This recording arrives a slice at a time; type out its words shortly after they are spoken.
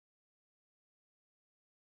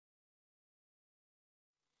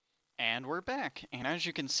And we're back, and as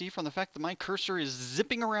you can see from the fact that my cursor is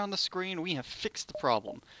zipping around the screen, we have fixed the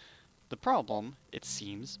problem. The problem, it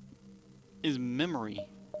seems, is memory.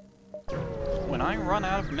 When I run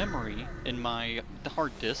out of memory in my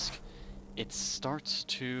hard disk, it starts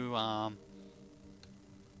to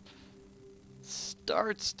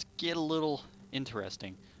get a little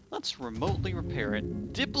interesting. Let's remotely repair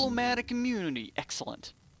it. Diplomatic immunity,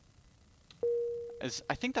 excellent. As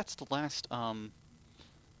I think that's the last,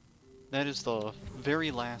 that is the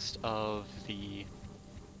very last of the...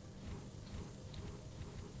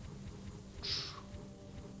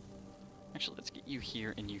 Actually, let's get you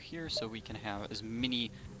here and you here so we can have as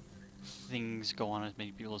many things go on as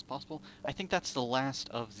many people as possible. I think that's the last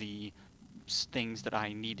of the things that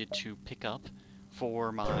I needed to pick up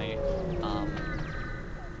for my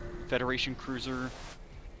Federation Cruiser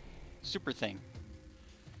super thing.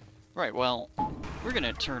 Right, well, we're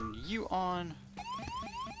gonna turn you on.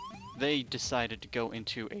 They decided to go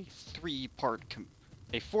into a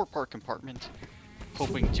four-part compartment,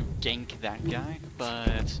 hoping to gank that guy,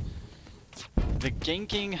 but the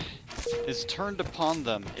ganking is turned upon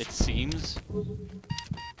them, it seems. Let's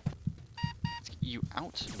get you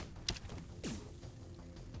out.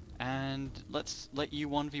 And let's let you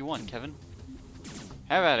 1v1, Kevin.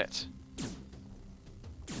 Have at it.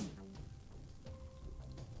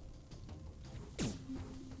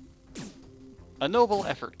 A noble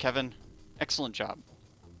effort, Kevin. Excellent job.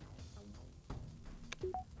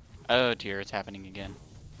 Oh dear, it's happening again.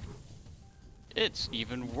 It's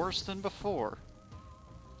even worse than before.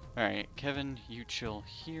 Alright, Kevin, you chill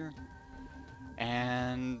here.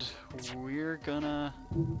 And we're gonna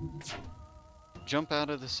jump out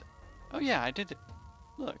of this. Oh yeah, I did it.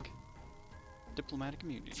 Look. Diplomatic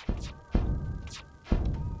immunity.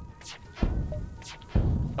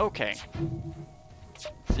 Okay.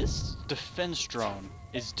 This defense drone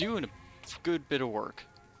is doing a good bit of work.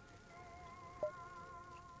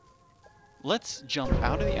 Let's jump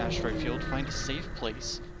out of the asteroid field, find a safe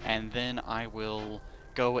place, and then I will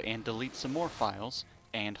go and delete some more files,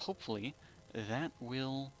 and hopefully that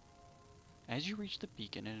will, as you reach the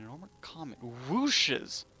beacon, an enormous comet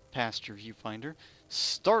whooshes past your viewfinder,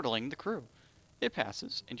 startling the crew. It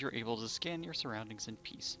passes, and you're able to scan your surroundings in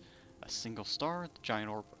peace. A single star, the giant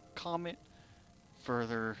orb comet.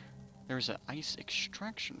 Further, there's an ice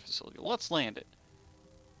extraction facility. Let's land it.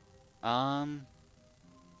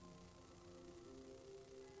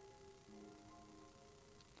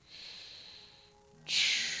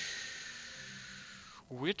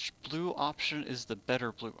 Which blue option is the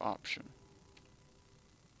better blue option?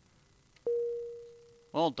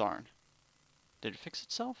 Well, darn. Did it fix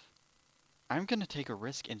itself? I'm gonna take a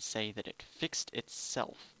risk and say that it fixed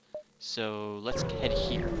itself. So let's head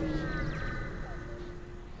here.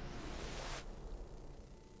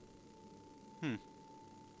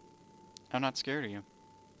 I'm not scared of you.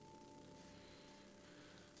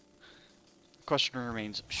 The question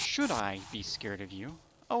remains, should I be scared of you?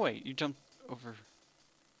 Oh wait, you jumped over.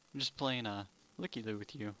 I'm just playing a licky-loo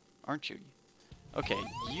with you, aren't you? Okay,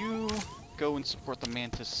 you go and support the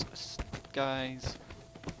Mantis guys.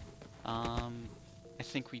 I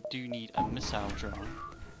think we do need a missile drone.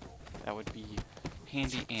 That would be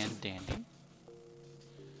handy and dandy.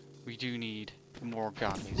 We do need more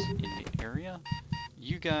guys in the area.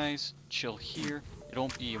 You guys chill here. It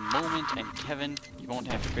won't be a moment, and Kevin, you won't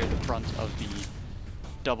have to bear the brunt of the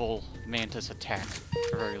double Mantis attack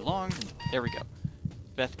for very long. There we go.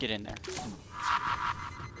 Beth, get in there.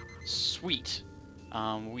 Sweet.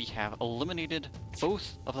 We have eliminated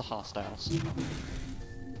both of the hostiles.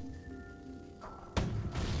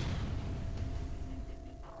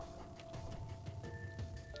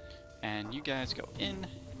 And you guys go in,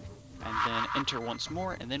 and then enter once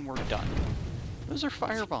more, and then we're done. Those are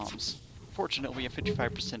fire bombs. Fortunately, we have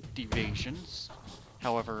 55% deviations.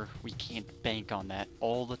 However, we can't bank on that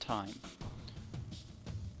all the time.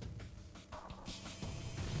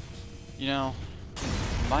 You know,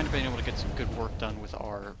 might have been able to get some good work done with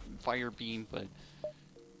our fire beam, but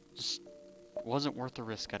just wasn't worth the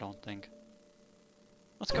risk, I don't think.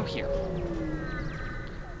 Let's go here.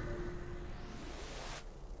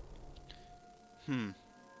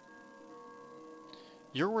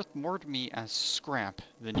 You're worth more to me as scrap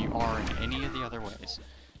than you are in any of the other ways.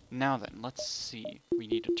 Now then, let's see. We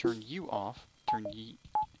need to turn you off.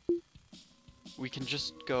 We can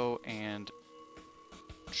just go and...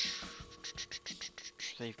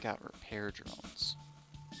 They've got repair drones.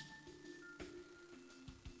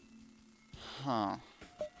 Huh.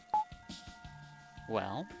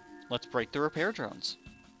 Well, let's break the repair drones.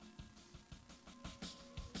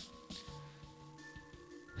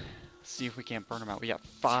 see if we can't burn them out. We got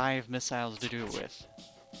 5 missiles to do it with.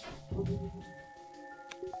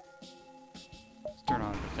 Let's turn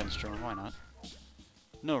on a defense drone, why not?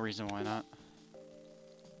 No reason why not.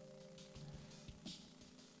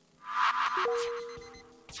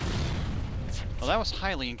 Well, that was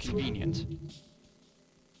highly inconvenient.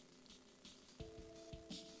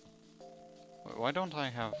 Why don't I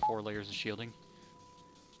have 4 layers of shielding?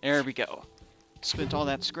 There we go. Spent all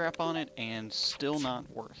that scrap on it and still not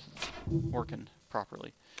working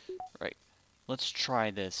properly. Right. Let's try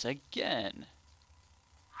this again.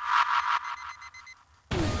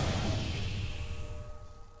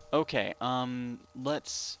 Okay,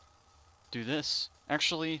 let's do this.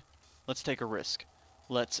 Actually, let's take a risk.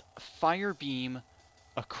 Let's fire beam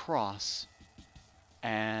across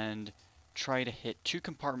and try to hit 2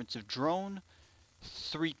 compartments of drone,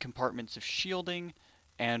 3 compartments of shielding,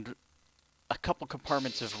 and a couple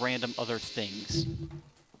compartments of random other things.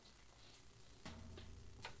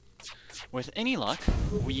 With any luck,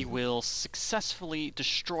 we will successfully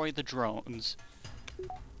destroy the drones.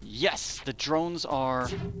 Yes, the drones are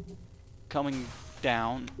coming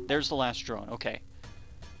down. There's the last drone, okay.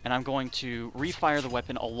 And I'm going to refire the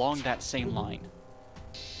weapon along that same line.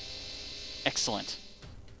 Excellent.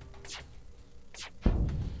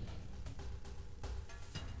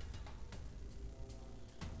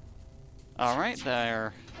 Alright,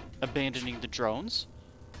 they're abandoning the drones.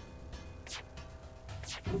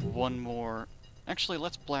 One more. Actually,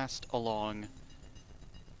 let's blast along.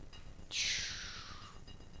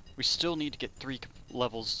 We still need to get 3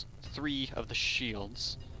 levels 3 of the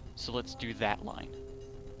shields, so let's do that line.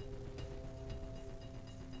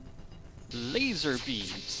 Laser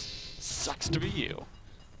beams. Sucks to be you.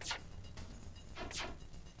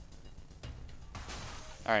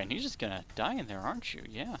 Alright, and you're just gonna die in there, aren't you?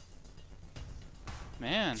 Yeah.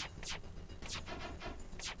 Man.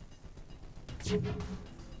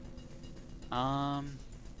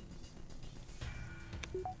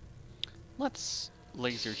 Let's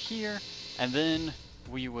laser here, and then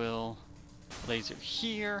we will laser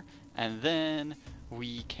here, and then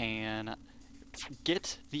we can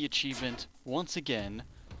get the achievement once again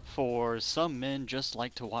for some men just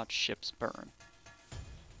like to watch ships burn.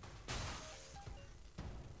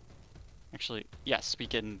 Actually, yes, we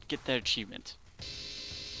can get that achievement.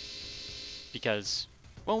 Because,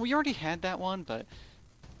 well, we already had that one, but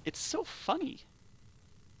it's so funny.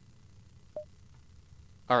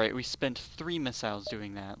 Alright, we spent 3 missiles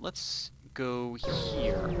doing that. Let's go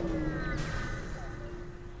here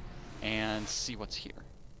and see what's here.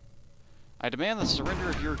 I demand the surrender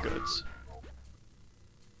of your goods.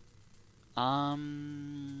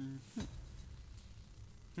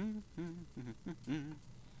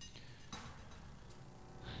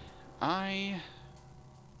 I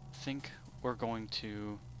think we're going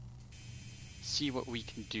to see what we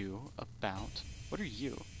can do about... What are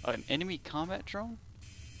you? An enemy combat drone?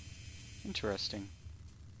 Interesting.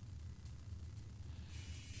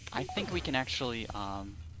 I think we can actually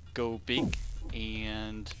go big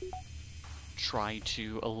and try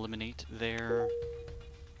to eliminate their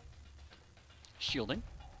shielding.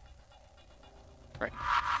 Right.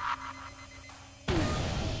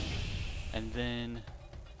 And then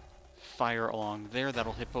fire along there.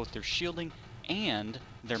 That'll hit both their shielding and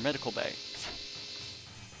their medical bay.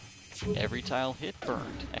 Every tile hit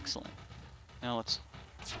burned. Excellent. Now let's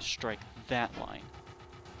strike that line.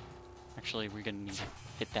 Actually, we're gonna need to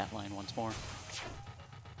hit that line once more.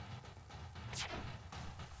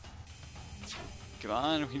 Come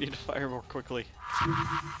on, we need to fire more quickly.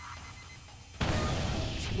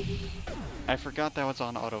 I forgot that was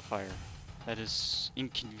on auto fire. That is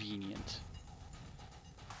inconvenient.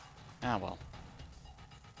 Ah well.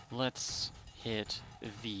 Let's hit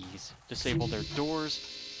these. Disable their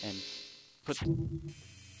doors and put...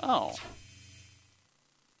 Oh.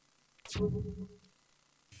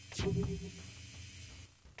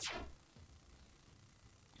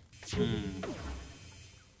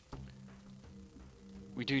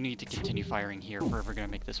 We do need to continue firing here if we're ever going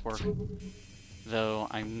to make this work. Though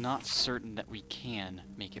I'm not certain that we can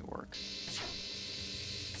make it work.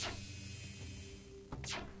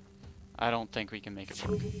 I don't think we can make it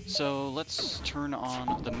work. So let's turn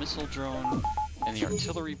on the missile drone and the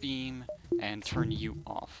artillery beam and turn you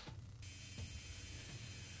off.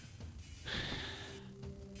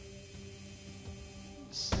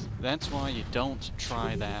 That's why you don't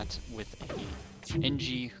try that with a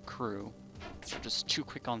NG crew. They're just too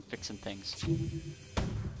quick on fixing things.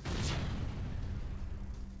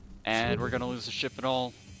 And we're gonna lose the ship at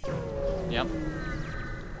all. Yep.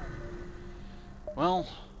 Well,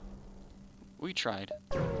 we tried.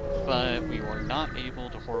 but we were not able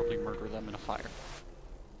to horribly murder them in a fire.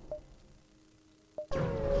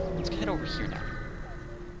 Let's head over here now.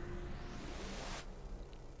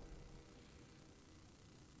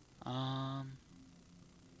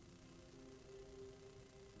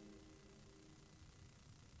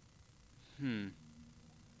 Hmm.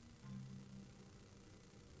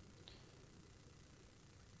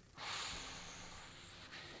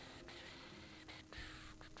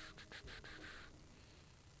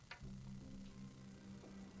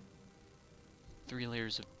 3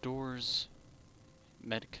 layers of doors,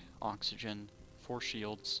 medic, oxygen, 4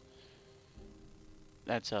 shields.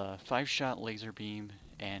 That's a 5-shot laser beam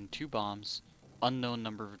and 2 bombs, unknown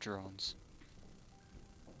number of drones.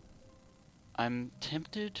 I'm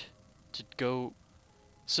tempted to go...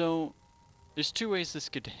 So, there's 2 ways this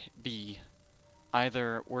could be.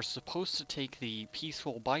 Either we're supposed to take the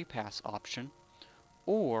peaceful bypass option,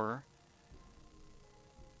 or...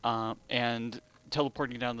 and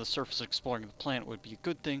teleporting down the surface exploring the planet would be a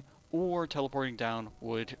good thing, or teleporting down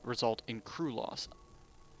would result in crew loss.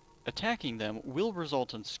 Attacking them will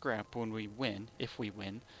result in scrap when we win, if we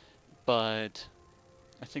win, but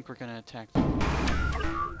I think we're gonna attack them.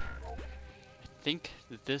 I think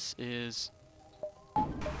that this is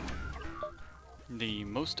the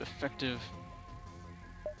most effective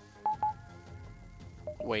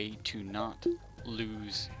way to not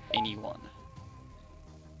lose anyone.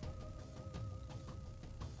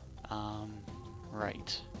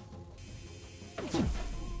 Right.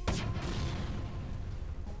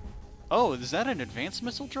 Oh, is that an advanced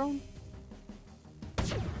missile drone?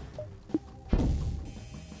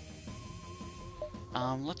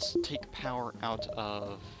 Let's take power out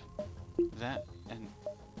of that and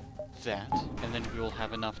that, and then we will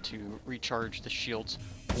have enough to recharge the shields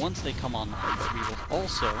once they come online, but we will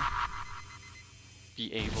also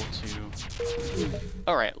be able to...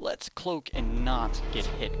 Alright, let's cloak and not get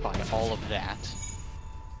hit by all of that.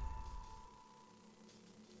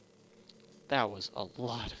 That was a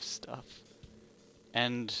lot of stuff.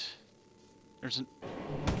 And there's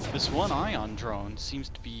this one ion drone seems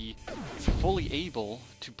to be fully able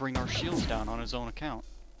to bring our shields down on his own account.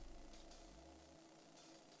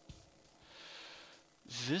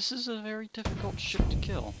 This is a very difficult ship to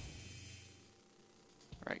kill.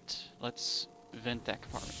 Right, let's vent that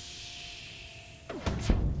compartment.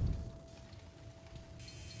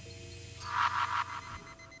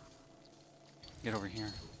 Get over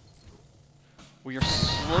here. We are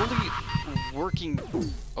slowly working...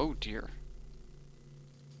 Oh dear.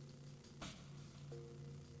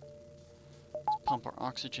 Let's pump our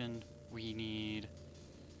oxygen. We need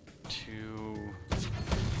to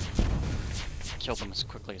kill them as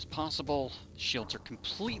quickly as possible. Shields are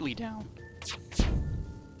completely down.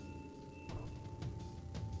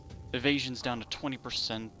 Evasion's down to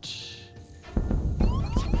 20%.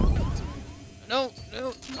 No,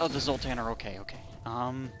 no. Oh, the Zoltan are okay, okay.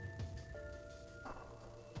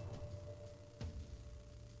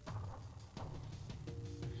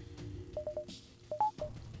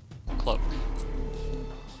 Cloak.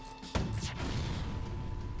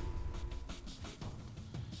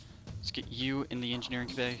 Let's get you in the engineering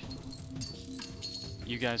bay.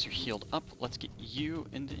 You guys are healed up. Let's get you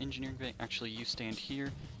in the engineering bay. Actually, you stand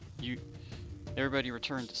here. Everybody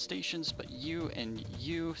return to stations, but you and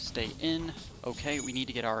you stay in. Okay, we need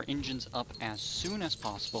to get our engines up as soon as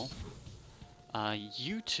possible.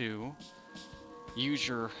 You two use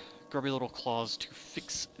your grubby little claws to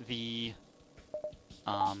fix the...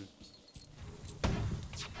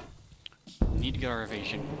 need to get our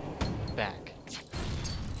evasion back.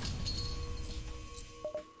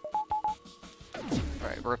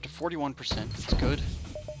 Alright, we're up to 41%. That's good.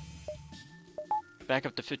 Back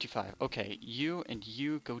up to 55. Okay, you and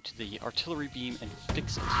you go to the artillery beam and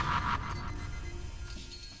fix it.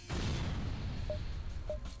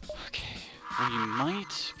 Okay, we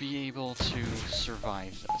might be able to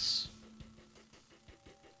survive this.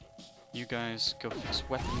 You guys go fix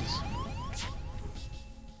weapons.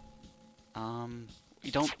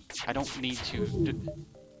 I don't need to...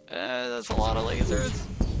 that's a lot of lasers.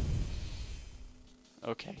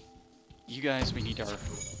 Okay. You guys, we need our...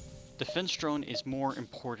 Defense drone is more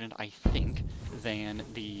important, I think, than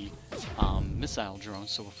the missile drone,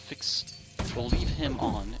 so we'll leave him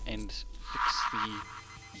on and fix the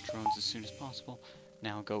drones as soon as possible.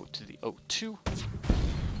 Now go to the O2.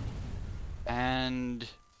 And...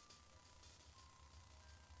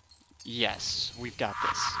 yes, we've got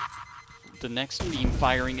this. The next beam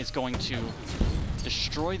firing is going to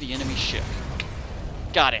destroy the enemy ship.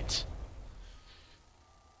 Got it!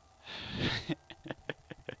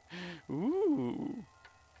 Ooh.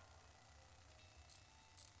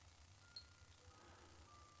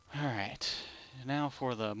 now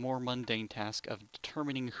for the more mundane task of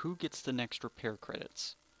determining who gets the next repair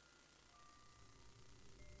credits.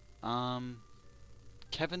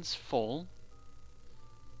 Kevin's full.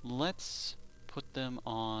 Let's put them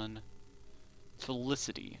on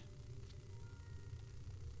Felicity.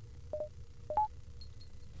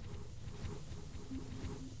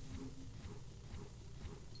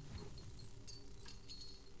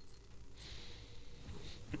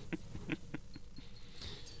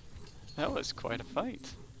 That was quite a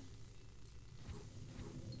fight.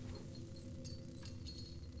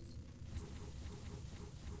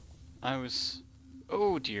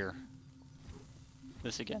 Oh dear.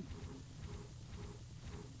 This again.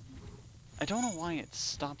 I don't know why it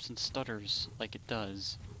stops and stutters like it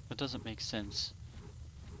does. That doesn't make sense.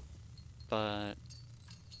 But,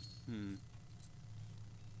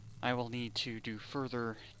 I will need to do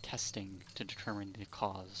further testing to determine the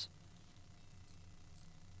cause.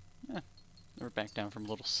 We're back down from a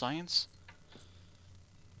little science.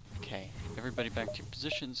 Okay, everybody back to your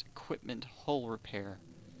positions. Equipment, hull repair.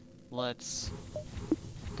 Let's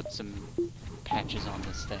put some patches on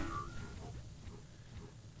this thing.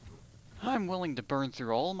 I'm willing to burn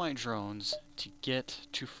through all my drones to get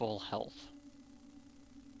to full health.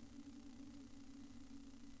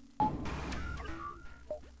 Let's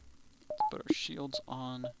put our shields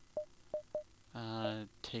on.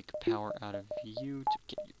 Take power out of you to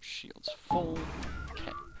get your shields full.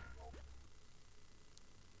 Okay.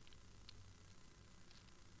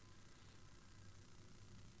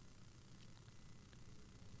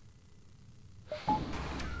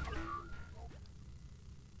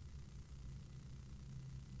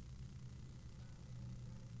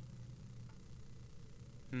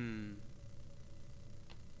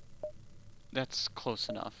 That's close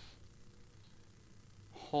enough.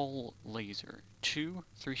 Hull laser.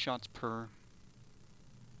 3 shots per.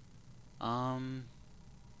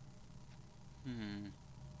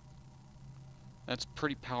 That's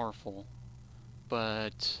pretty powerful,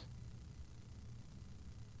 but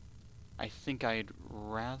I think I'd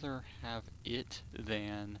rather have it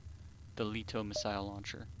than the Leto missile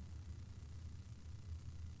launcher.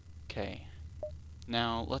 Okay.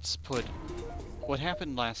 Now, let's put... What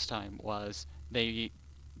happened last time was they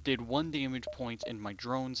did 1 damage point in my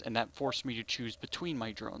drones, and that forced me to choose between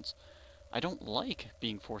my drones. I don't like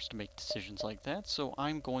being forced to make decisions like that, so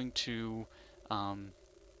I'm going to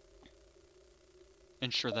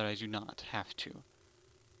ensure that I do not have to.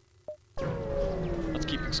 Let's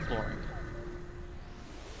keep exploring.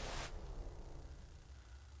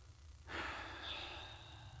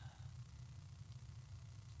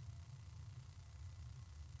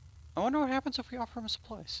 I wonder what happens if we offer him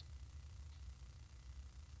supplies.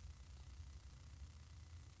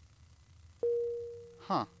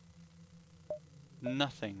 Huh.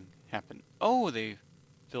 Nothing happened. Oh, they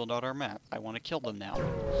filled out our map. I want to kill them now.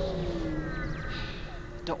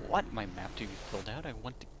 Don't want my map to be filled out. I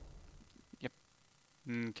want to... Yep.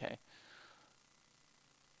 Okay.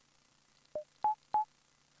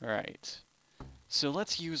 Alright. So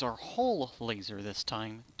let's use our hull laser this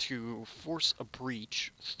time to force a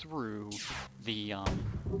breach through the,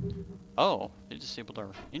 Oh, they disabled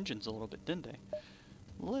our engines a little bit, didn't they?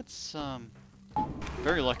 Let's,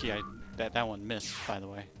 very lucky that one missed, by the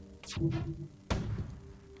way.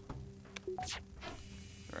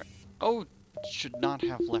 Alright. Oh, should not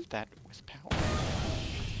have left that with power.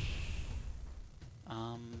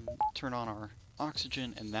 Turn on our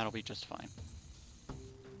oxygen, and that'll be just fine.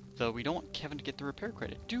 Though we don't want Kevin to get the repair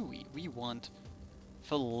credit, do we? We want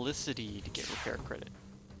Felicity to get repair credit.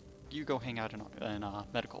 You go hang out in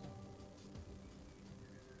medical.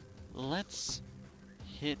 Let's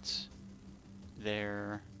hit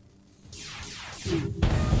their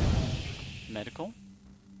medical,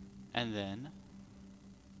 and then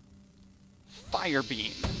fire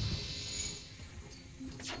beam.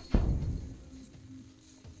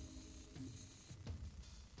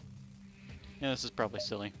 Yeah, this is probably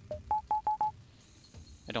silly.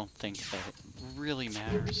 I don't think that it really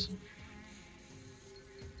matters.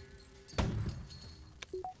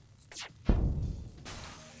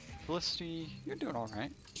 Felicity, you're doing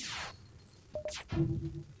alright.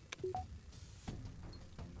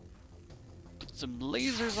 Put some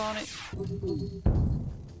lasers on it.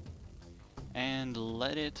 And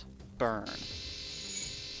let it burn.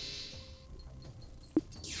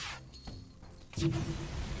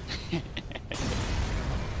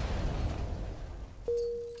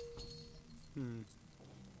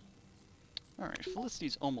 Alright,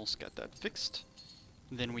 Felicity's almost got that fixed.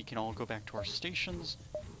 Then we can all go back to our stations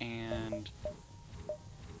and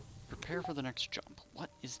prepare for the next jump.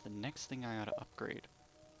 What is the next thing I ought to upgrade?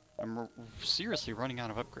 I'm seriously running out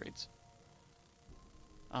of upgrades.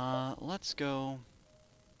 Let's go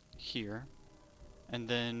here. And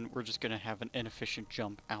then we're just gonna have an inefficient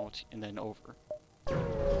jump out and then over.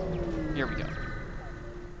 Here we go.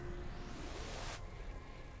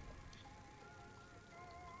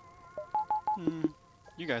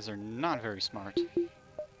 You guys are not very smart.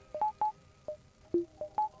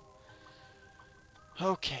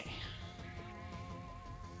 Okay.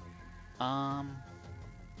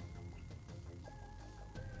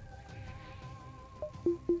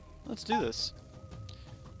 Let's do this.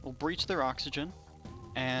 We'll breach their oxygen,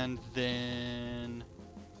 and then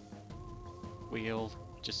we'll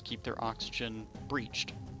just keep their oxygen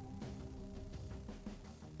breached.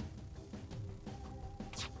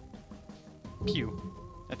 Pew.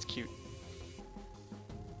 That's cute.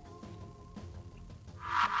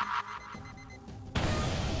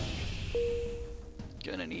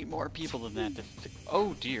 Gonna need more people than that to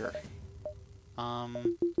oh dear.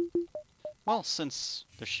 Well, since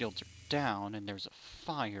the shields are down and there's a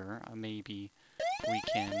fire, maybe we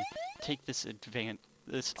can take this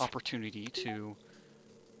opportunity to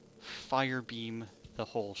fire beam the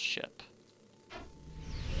whole ship.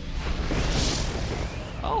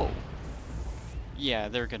 Oh! Yeah,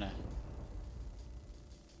 they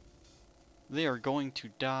are going to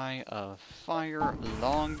die of fire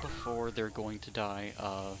long before they're going to die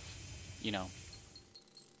of, you know,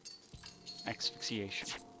 asphyxiation.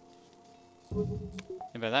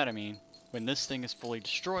 And by that I mean, when this thing is fully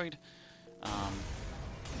destroyed,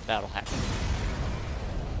 that'll happen.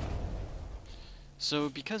 So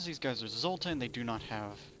because these guys are Zoltan, they do not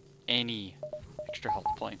have any extra health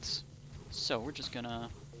points. So we're just gonna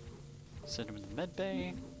send them in the med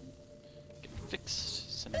bay, get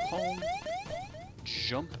fixed, send them home,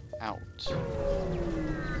 jump out.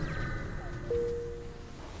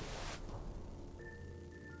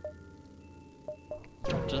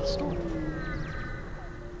 Jump to the store.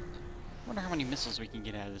 Wonder how many missiles we can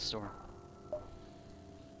get out of this store.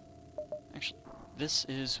 Actually, this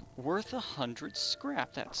is worth 100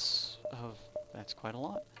 scrap. That's quite a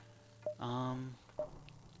lot.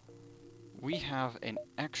 We have an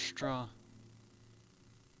extra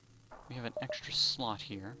slot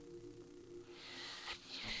here.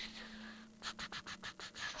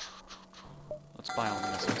 Let's buy all the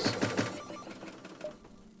missiles.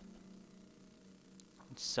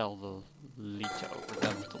 And sell the Leto. We're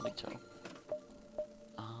done with the Leto.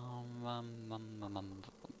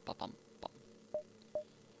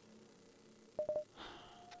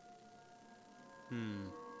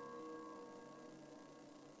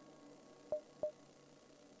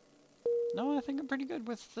 No, I think I'm pretty good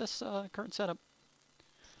with this current setup.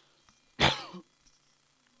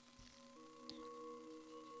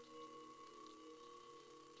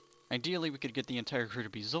 Ideally, we could get the entire crew to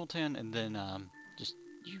be Zoltan, and then just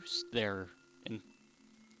use their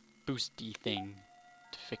boosty thing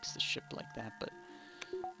to fix the ship like that. But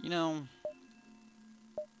you know,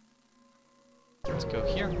 let's go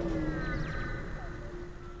here.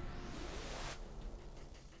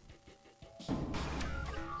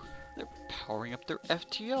 They're powering up their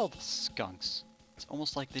FTL, the skunks. It's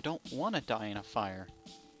almost like they don't want to die in a fire.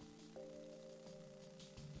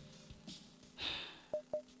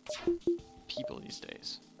 People these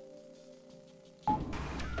days.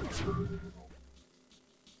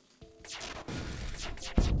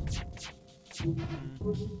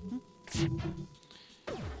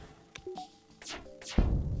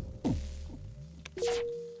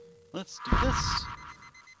 Let's do this.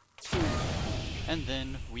 And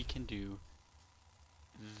then we can do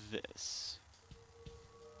this.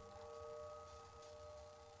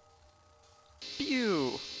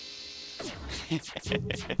 Pew!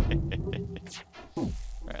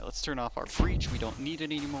 Alright, let's turn off our breach. We don't need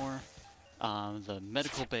it anymore. The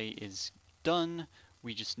medical bay is done.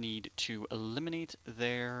 We just need to eliminate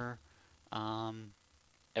their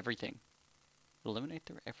everything. Eliminate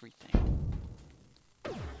their everything.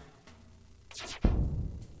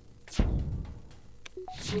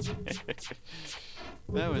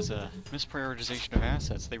 That was a misprioritization of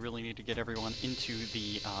assets. They really need to get everyone into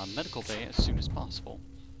the medical bay as soon as possible.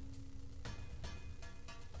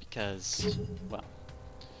 Because, well,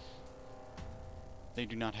 they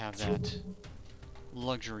do not have that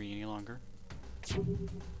luxury any longer.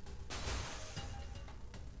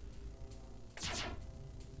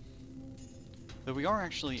 Though we are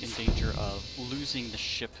actually in danger of losing the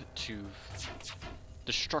ship to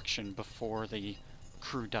destruction before the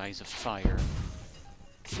crew dies of fire.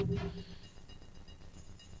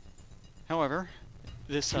 However,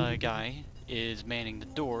 this guy is manning the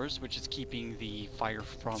doors, which is keeping the fire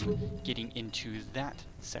from getting into that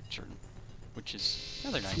section, which is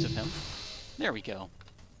rather nice of him. There we go.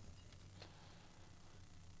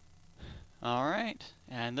 Alright,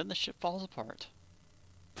 and then the ship falls apart.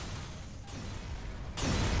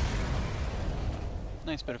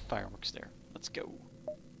 Nice bit of fireworks there. Let's go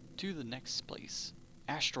to the next place.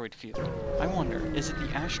 Asteroid field. I wonder, is it the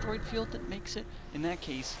asteroid field that makes it? In that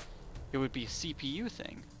case, it would be a CPU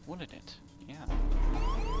thing, wouldn't it? Yeah.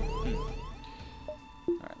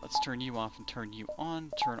 Alright, let's turn you off and turn you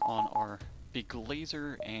on. Turn on our big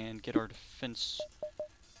laser and get our defense.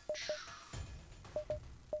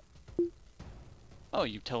 Oh,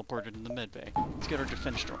 you teleported in the medbay. Let's get our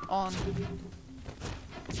defense drone on.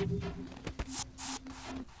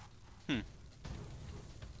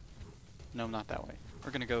 No, not that way.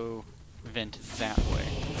 We're gonna go vent that way.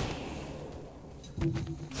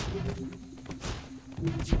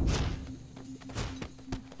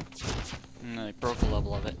 I broke a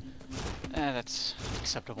level of it. That's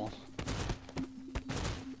acceptable.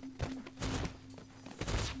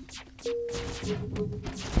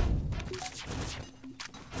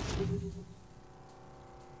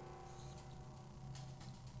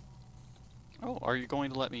 Oh, are you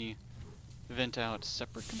going to let me vent out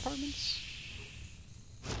separate compartments?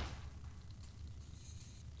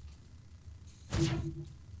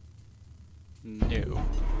 No.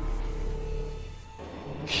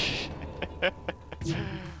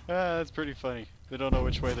 That's pretty funny. They don't know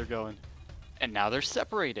which way they're going. And now they're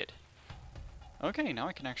separated. Okay, now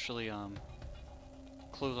I can actually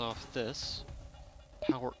close off this.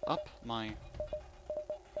 Power up my...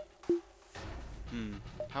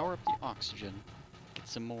 Power up the oxygen. Get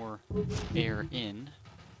some more air in.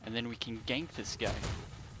 And then we can gank this guy.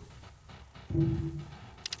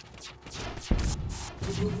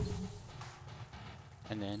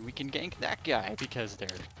 And then we can gank that guy because their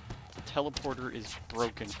teleporter is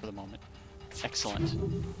broken for the moment. Excellent.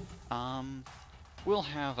 We'll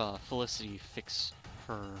have Felicity fix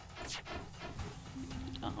her.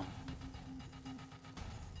 We'll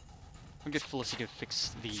get Felicity to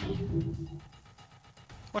fix the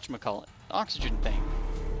whatchamacallit, the oxygen thing.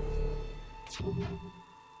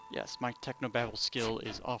 Yes, my technobabble skill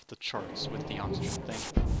is off the charts with the oxygen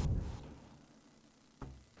thing.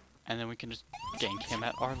 And then we can just gank him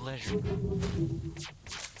at our leisure.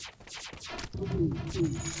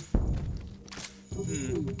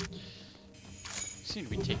 Seem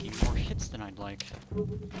to be taking more hits than I'd like.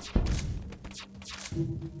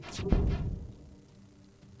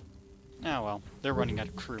 Ah well, they're running out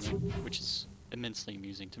of crewmen, which is immensely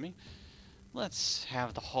amusing to me. Let's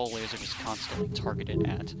have the hull laser just constantly targeted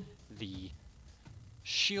at the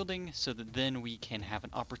shielding, so that then we can have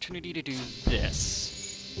an opportunity to do this.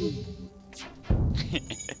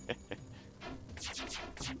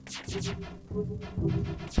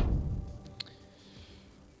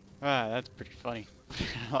 That's pretty funny.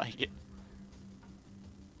 I like it.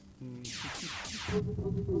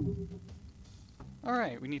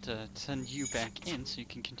 Alright, we need to send you back in so you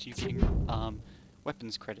can continue getting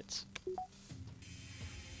weapons credits.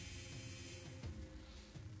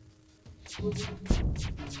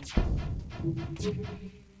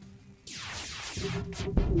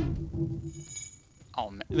 Oh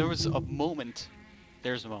man, there was a moment.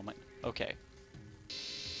 There's a moment. Okay.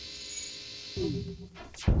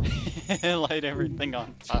 Light everything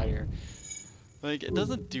on fire. Like, it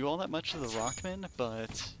doesn't do all that much to the Rockmen,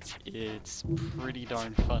 but it's pretty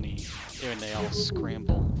darn funny when they all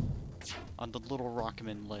scramble on the little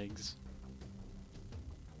Rockman legs.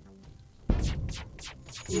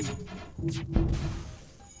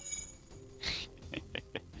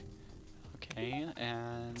 Okay,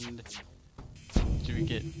 and do we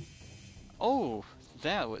get... Oh,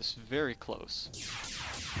 that was very close.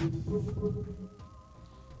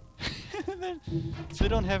 They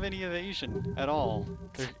don't have any evasion at all.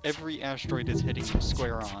 Every asteroid is hitting them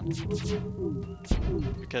square on.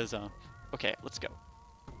 Because, okay, let's go.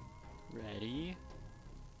 Ready?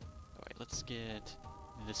 Alright, let's get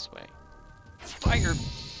this way. Fire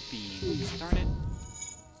beam! Darn it.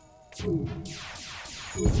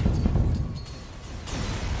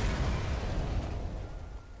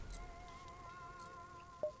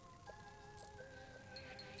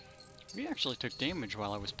 We actually took damage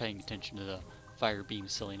while I was paying attention to the fire beam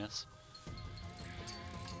silliness.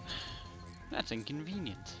 That's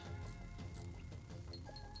inconvenient.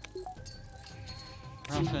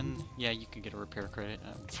 Ruffin, yeah, you can get a repair credit. I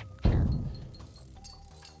don't care.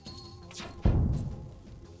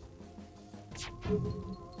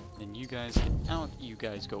 Then you guys get out, you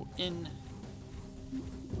guys go in.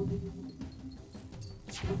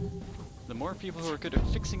 The more people who are good at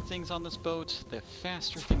fixing things on this boat, the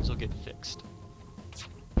faster things will get fixed.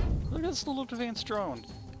 Look at this little advanced drone.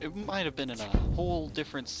 It might have been in a whole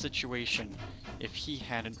different situation if he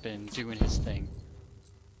hadn't been doing his thing.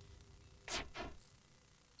 Of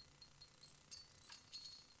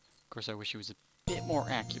course, I wish he was a bit more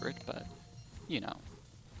accurate, but, you know.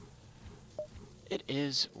 It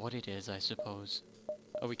is what it is, I suppose.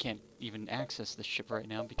 Oh, we can't even access the ship right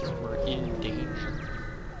now because we're in danger.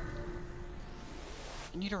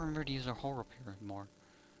 I need to remember to use our hull repair more.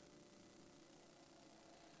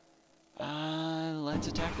 Let's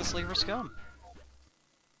attack the slaver scum.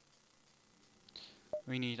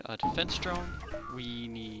 We need a defense drone. We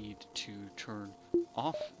need to turn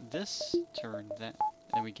off this, turn that,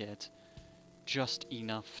 and we get just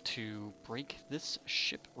enough to break this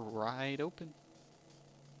ship right open.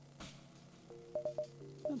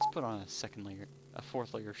 Let's put on a second layer, a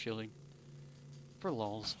fourth layer of shielding. For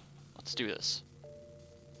lulz. Let's do this.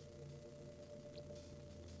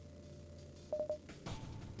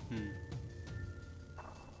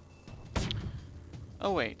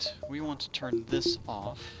 Oh wait, we want to turn this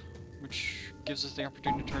off, which gives us the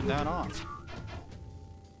opportunity to turn that on.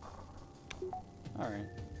 Alright.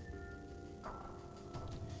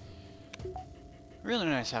 Really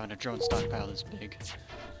nice having a drone stockpile this big.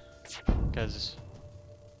 Because,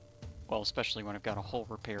 well, especially when I've got a hull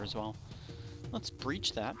repair as well. Let's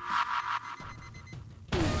breach that.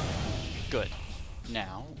 Good.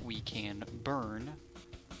 Now we can burn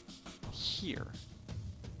here.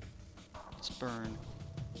 Let's burn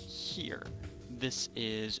here. This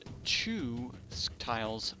is 2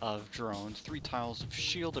 tiles of drone, 3 tiles of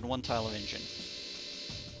shield, and 1 tile of engine.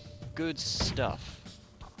 Good stuff.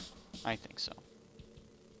 I think so.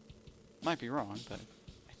 Might be wrong, but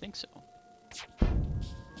I think so.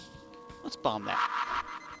 Let's bomb that.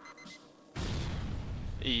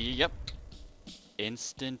 Yep.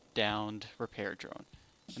 Instant downed repair drone.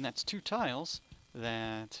 And that's 2 tiles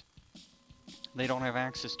that they don't have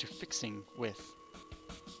access to fixing with.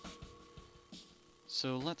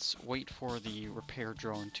 So let's wait for the repair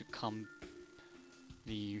drone to come.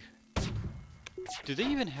 Do they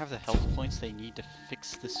even have the health points they need to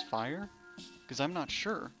fix this fire? Because I'm not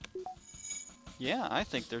sure. Yeah, I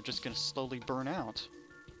think they're just going to slowly burn out.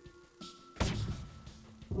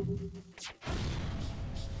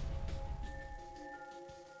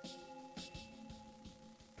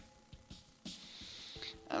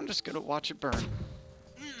 I'm just going to watch it burn.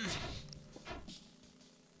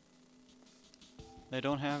 They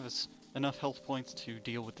don't have enough health points to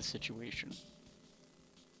deal with the situation.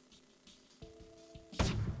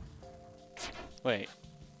 Wait,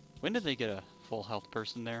 when did they get a full health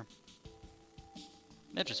person there?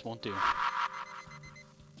 That just won't do.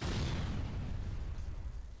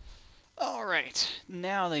 Alright,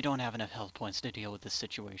 now they don't have enough health points to deal with this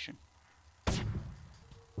situation.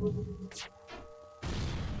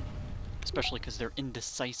 Especially because they're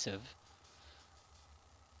indecisive.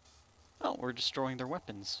 Oh, we're destroying their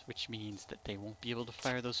weapons, which means that they won't be able to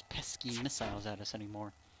fire those pesky missiles at us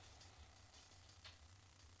anymore.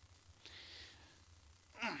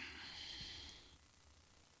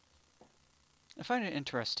 I find it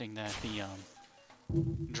interesting that the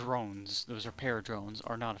drones, those repair drones,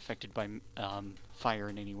 are not affected by fire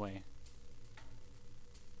in any way.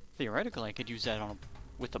 Theoretically, I could use that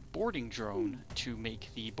with a boarding drone to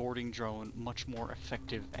make the boarding drone much more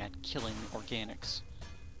effective at killing organics.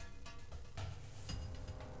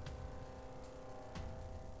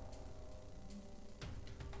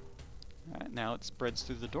 Alright, now it spreads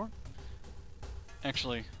through the door.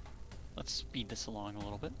 Actually, let's speed this along a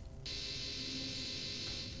little bit.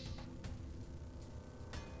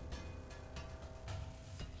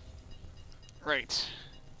 Right.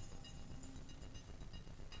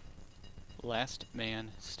 Last man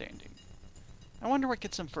standing. I wonder what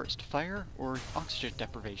gets him first, fire or oxygen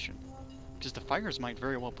deprivation? Because the fires might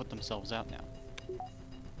very well put themselves out now.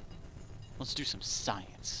 Let's do some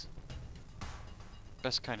science.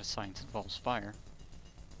 Best kind of science involves fire.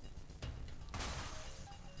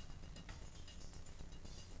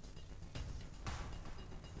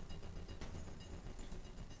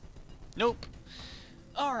 Nope.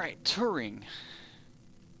 Alright, Turing.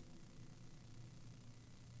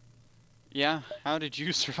 Yeah, how did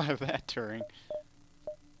you survive that, Turing?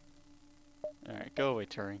 Alright, go away,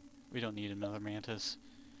 Turing. We don't need another mantis.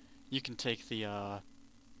 You can take the,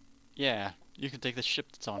 yeah, you can take the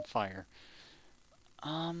ship that's on fire.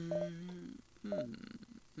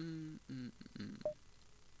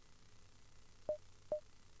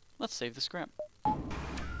 Let's save the scrap.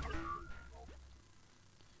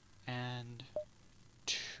 And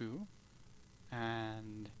 2,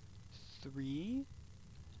 and 3.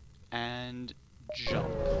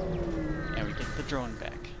 drone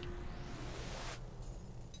back.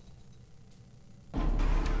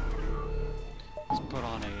 Let's put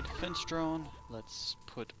on a defense drone. Let's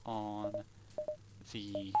put on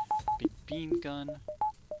the big beam gun.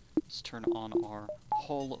 Let's turn on our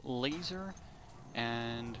hull laser,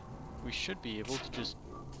 and we should be able to just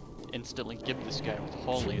instantly give this guy with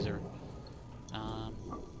hull laser.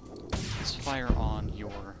 Let's fire on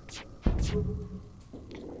your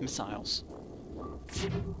missiles.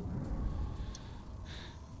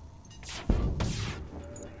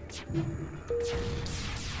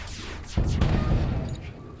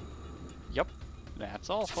 Yep, that's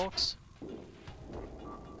all, folks.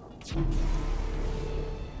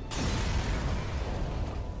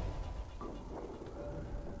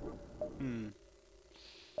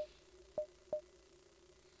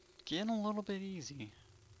 Getting a little bit easy.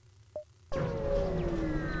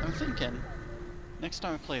 I'm thinking, next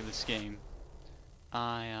time I play this game,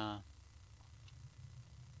 well,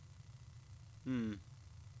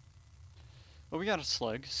 we got a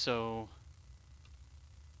slug, so...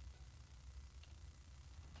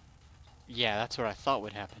 Yeah, that's what I thought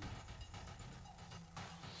would happen.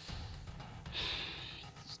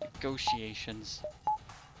 These negotiations.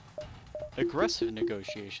 Aggressive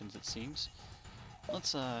negotiations, it seems.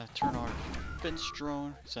 Let's turn our fence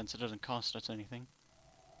drone, since it doesn't cost us anything.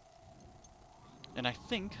 And I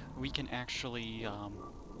think we can actually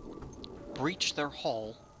breach their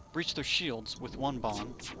hull, breach their shields with one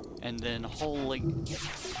bomb, and then hull we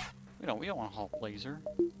don't want a hull laser.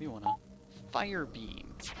 We want a fire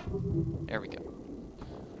beam. There we go.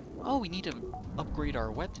 Oh, we need to upgrade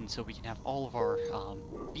our weapons so we can have all of our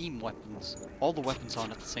beam weapons, all the weapons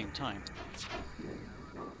on at the same time.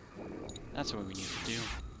 That's what we need to do.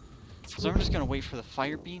 So I'm just going to wait for the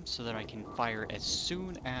fire beam so that I can fire as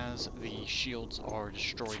soon as the shields are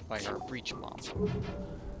destroyed by our breach bomb.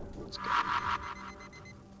 Let's go.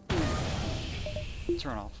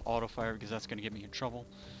 Turn off auto fire because that's going to get me in trouble.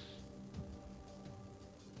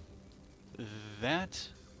 That...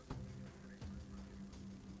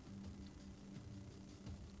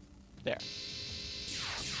 There.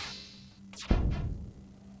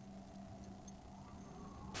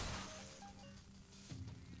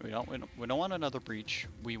 We don't want another breach.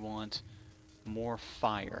 We want more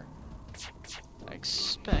fire. I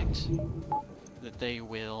expect that they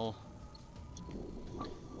will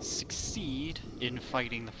succeed in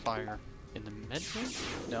fighting the fire in the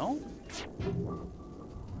medbay? No?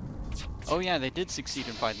 Oh yeah, they did succeed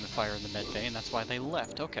in fighting the fire in the medbay, and that's why they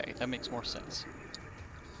left. Okay, that makes more sense.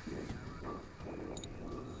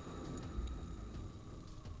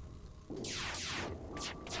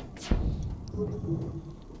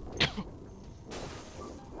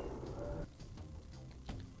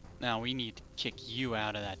 Now we need to kick you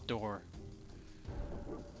out of that door.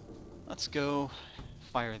 Let's go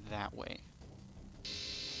fire that way.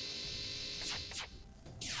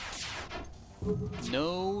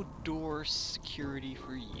 No door security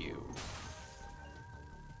for you.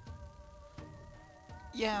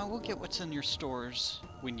 Yeah, we'll get what's in your stores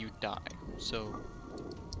when you die, so...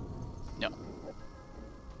 No.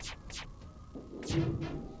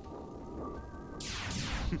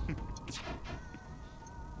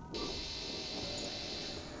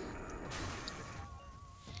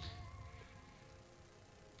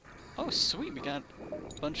 Oh, sweet, we got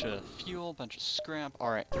a bunch of fuel, bunch of scrap.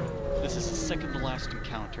 Alright, this is the second to last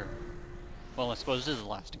encounter. Well, I suppose it is the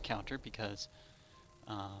last encounter because,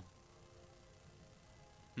 I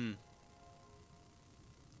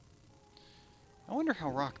wonder how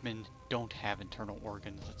rockmen don't have internal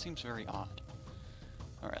organs. That seems very odd.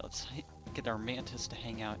 Alright, let's get our mantis to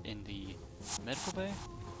hang out in the medical bay.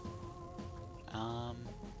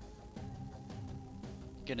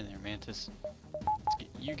 Get in there, mantis. Let's get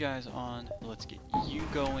you guys on. Let's get you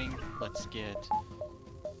going. Let's get...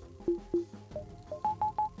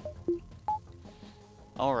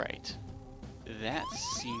 Alright. That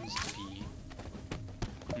seems to be...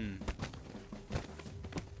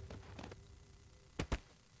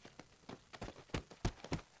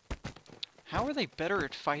 How are they better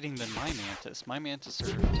at fighting than my mantis? My mantis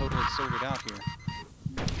are totally sorted out here.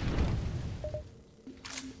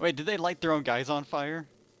 Wait, did they light their own guys on fire?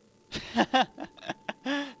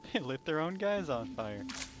 They lit their own guys on fire.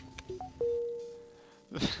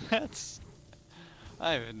 That's...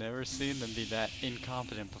 I've never seen them be that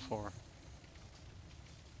incompetent before.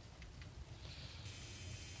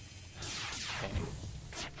 Okay.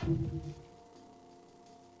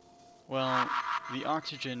 Well, the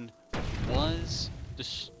oxygen was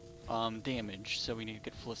damaged, so we need to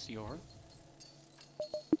get Felicity over.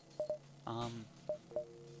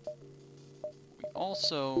 We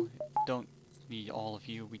also don't me, all of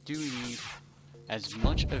you, we do need as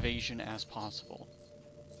much evasion as possible.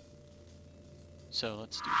 So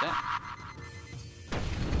let's do that.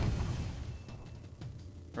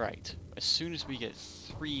 Right. As soon as we get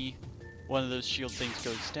one of those shield things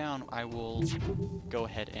goes down, I will go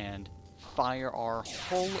ahead and fire our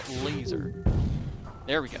whole laser.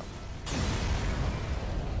 There we go.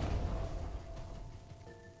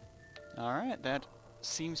 Alright, that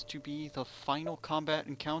seems to be the final combat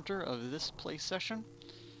encounter of this play session.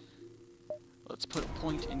 Let's put a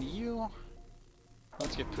point in you.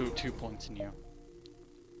 Let's get 2 points in you.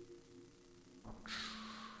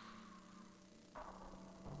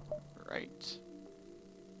 Right.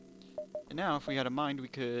 And now, if we had a mind, we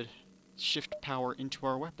could shift power into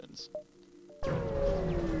our weapons.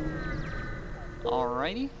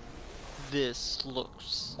 Alrighty. This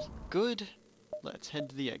looks good. Let's head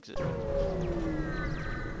to the exit.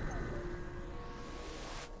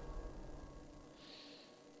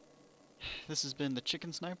 This has been the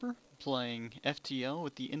Chicken Sniper, playing FTL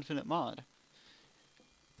with the Infinite Mod.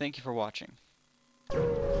 Thank you for watching.